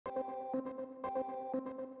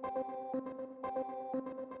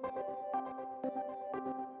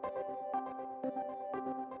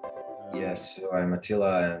Yes, so I'm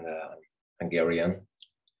Attila and I'm Hungarian.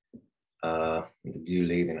 I do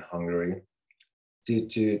live in Hungary.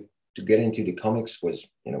 To get into the comics was,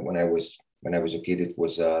 when I was a kid, it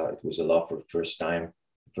was a love for the first time.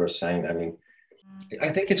 First time. I mean, I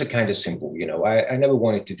think it's a kind of simple. I never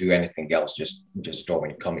wanted to do anything else, just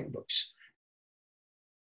drawing comic books.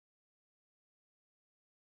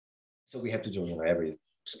 So we had to draw, every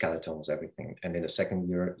skeletons, everything, and in the second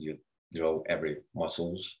year you draw every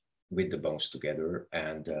muscles with the bones together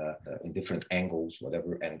and in different angles,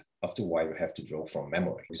 whatever. And after a while, you have to draw from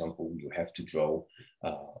memory. For example, you have to draw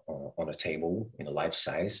on a table in a life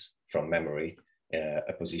size from memory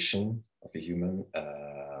a position of a human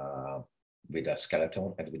with a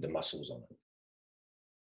skeleton and with the muscles on it.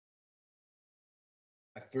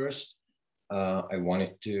 At first, I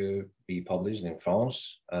wanted to be published in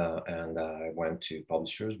France, and I went to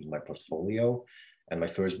publishers with my portfolio. And my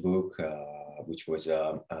first book, which was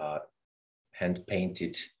a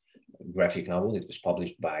hand-painted graphic novel, it was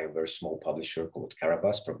published by a very small publisher called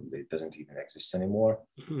Carabas. Probably it doesn't even exist anymore.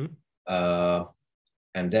 Mm-hmm.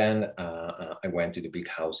 And then I went to the big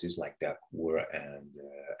houses like Delcourt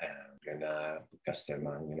and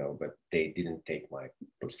Castellman, but they didn't take my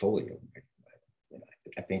portfolio.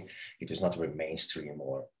 I think it was not very mainstream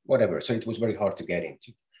or whatever. So it was very hard to get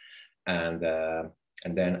into.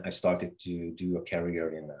 And then I started to do a career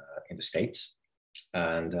in the States.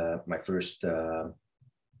 And my first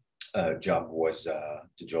job was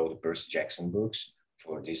to draw the Percy Jackson books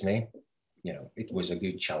for Disney. It was a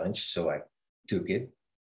good challenge, so I took it.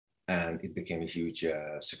 And it became a huge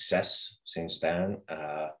success since then.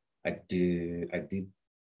 I did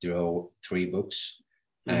draw 3 books.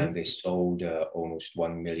 Mm-hmm. And they sold almost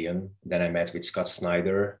 1 million. Then I met with Scott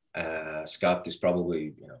Snyder. Scott is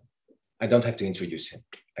probably, I don't have to introduce him,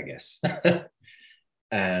 I guess.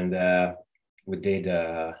 And we did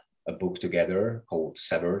a book together called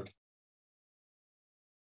Severed.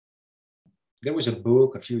 There was a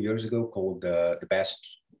book a few years ago called the best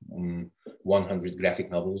 100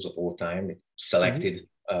 graphic novels of all time, selected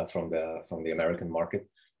from the American market.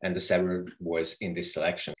 And the Severed was in this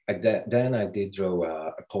selection. Then I did draw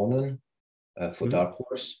a Conan for Dark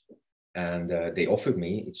Horse, and they offered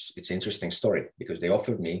me. It's an interesting story because they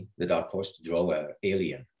offered me the Dark Horse to draw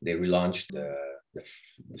Alien. They relaunched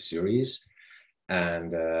the series,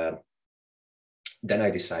 and then I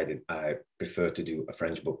decided I prefer to do a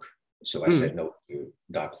French book. So I said no to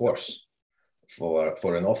Dark Horse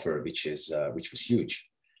for an offer which was huge.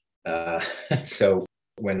 So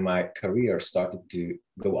when my career started to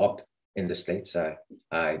go up in the States,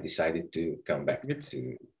 I decided to come back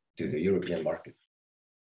to the European market.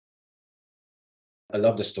 I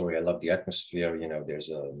love the story. I love the atmosphere.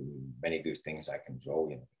 There's many good things I can draw.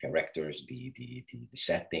 Characters, the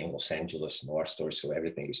setting, Los Angeles, noir story. So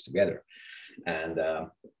everything is together, and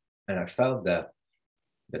I felt that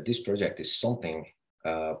this project is something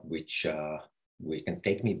which we can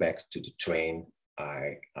take me back to the train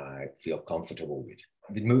I feel comfortable with.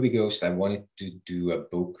 With Movie Ghost, I wanted to do a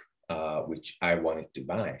book which I wanted to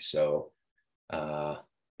buy. So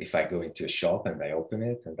if I go into a shop and I open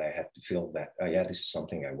it and I have to feel that, oh yeah, this is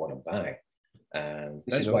something I want to buy. And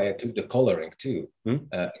this is why I took the coloring too.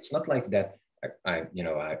 It's not like that I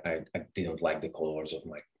didn't like the colors of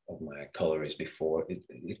my colorist before.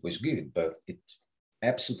 It was good, but it's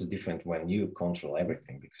absolutely different when you control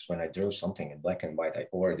everything, because when I draw something in black and white, I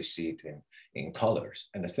already see it in colors.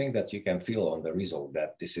 And the thing that you can feel on the result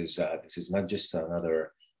that this is not just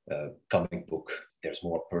another comic book. There's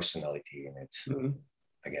more personality in it,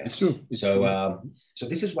 I guess. It's true. So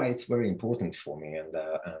this is why it's very important for me, and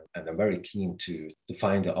I'm very keen to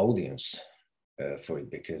find the audience for it,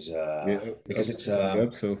 because it's I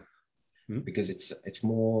hope so. Because it's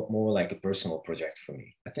more like a personal project for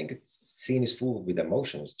me. I think it's scene is full with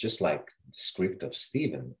emotions, just like the script of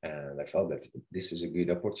Stephen. And I felt that this is a good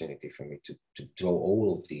opportunity for me to draw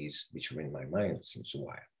all of these, which were in my mind since a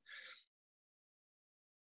while.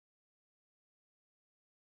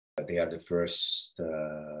 They are the first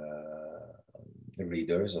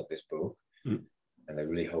readers of this book. And I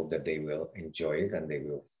really hope that they will enjoy it and they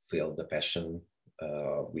will feel the passion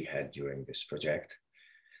we had during this project.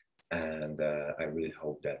 And I really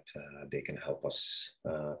hope that they can help us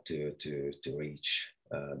to reach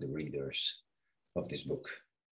the readers of this book.